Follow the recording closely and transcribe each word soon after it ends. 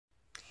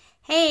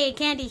Hey,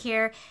 Candy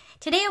here.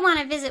 Today I want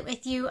to visit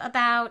with you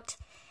about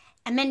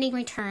amending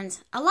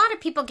returns. A lot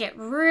of people get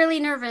really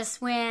nervous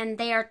when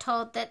they are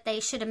told that they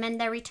should amend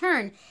their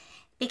return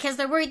because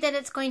they're worried that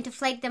it's going to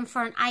flag them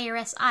for an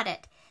IRS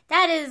audit.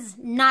 That is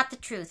not the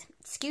truth.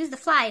 Excuse the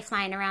fly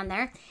flying around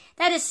there.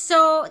 That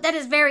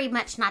is very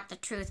much not the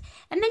truth.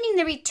 Amending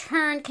the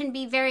return can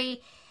be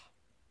very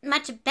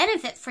much a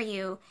benefit for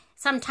you.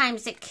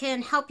 Sometimes it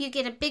can help you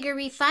get a bigger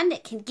refund.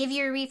 It can give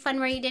you a refund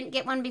where you didn't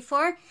get one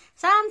before.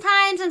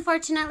 Sometimes,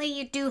 unfortunately,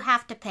 you do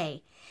have to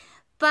pay.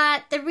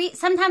 But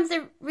sometimes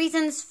the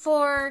reasons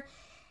for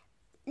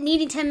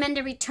needing to amend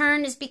a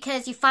return is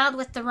because you filed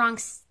with the wrong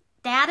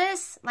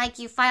status, like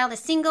you filed as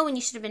single when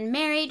you should have been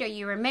married, or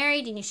you were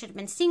married and you should have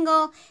been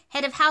single,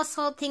 head of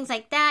household, things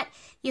like that.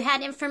 You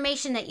had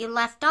information that you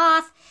left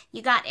off.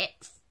 You got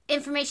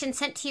information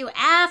sent to you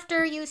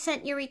after you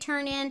sent your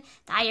return in.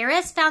 The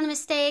IRS found the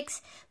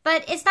mistakes,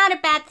 but it's not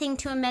a bad thing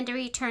to amend a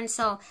return,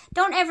 so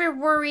don't ever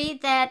worry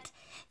that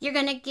you're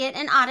going to get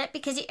an audit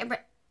because you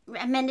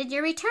amended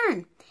your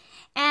return.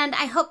 And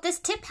I hope this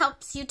tip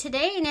helps you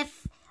today, and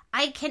if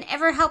I can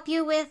ever help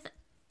you with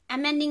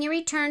amending your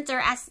returns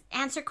or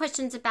answer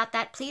questions about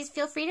that, please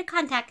feel free to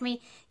contact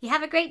me. You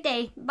have a great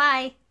day.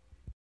 Bye.